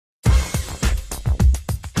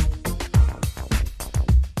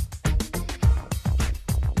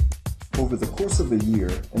Over the course of a year,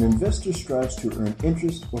 an investor strives to earn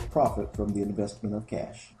interest or profit from the investment of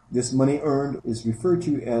cash. This money earned is referred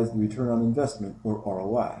to as the return on investment, or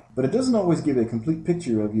ROI. But it doesn't always give a complete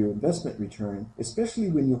picture of your investment return, especially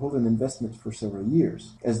when you hold an investment for several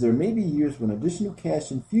years, as there may be years when additional cash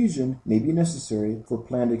infusion may be necessary for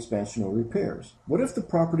planned expansion or repairs. What if the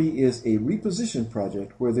property is a reposition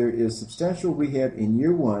project where there is substantial rehab in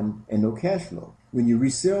year 1 and no cash flow? When you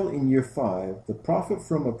resell in year 5, the profit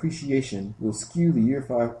from appreciation will skew the year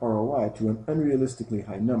 5 ROI to an unrealistically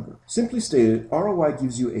high number. Simply stated, ROI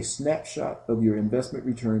gives you a snapshot of your investment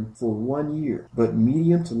return for 1 year, but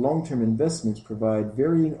medium to long-term investments provide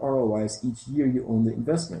varying ROIs each year you own the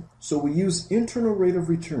investment. So we use internal rate of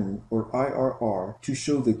return, or IRR, to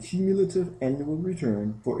show the cumulative annual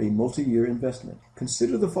return for a multi-year investment.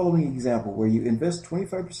 Consider the following example where you invest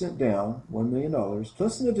 25% down, $1 million,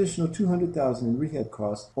 plus an additional $200,000 in rehab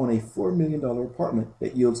costs on a $4 million apartment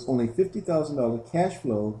that yields only $50,000 cash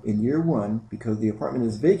flow in year 1 because the apartment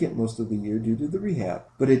is vacant most of the year due to the rehab.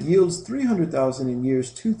 But it yields $300,000 in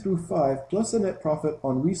years 2 through 5 plus a net profit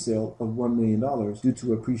on resale of $1 million due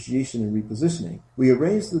to appreciation and repositioning. We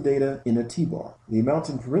arrange the data in a T-bar. The amount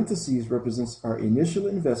in parentheses represents our initial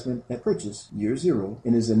investment at purchase, year 0,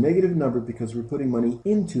 and is a negative number because we're putting money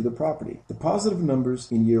into the property. The positive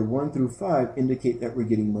numbers in year 1 through 5 indicate that we're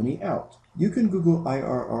getting money out. You can Google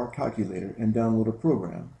IRR Calculator and download a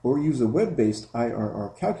program, or use a web-based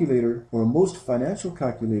IRR calculator, or most financial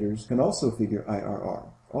calculators can also figure IRR.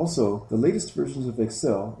 Also, the latest versions of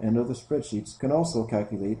Excel and other spreadsheets can also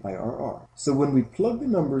calculate IRR. So when we plug the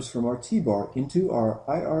numbers from our T-bar into our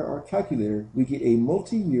IRR calculator, we get a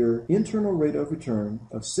multi-year internal rate of return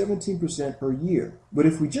of 17% per year. But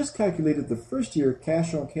if we just calculated the first year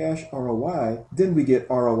cash-on-cash ROI, then we get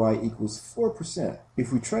ROI equals 4%.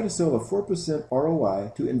 If we try to sell a 4%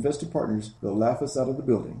 ROI to investor partners, they'll laugh us out of the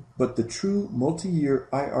building. But the true multi-year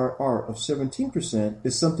IRR of 17%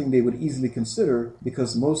 is something they would easily consider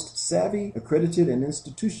because most savvy, accredited, and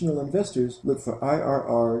institutional investors look for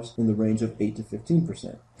IRRs in the range of 8 to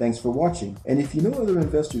 15%. Thanks for watching. And if you know other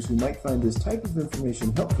investors who might find this type of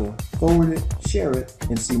information helpful, forward it, share it,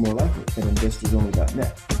 and see more like it at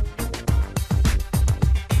investorsonly.net.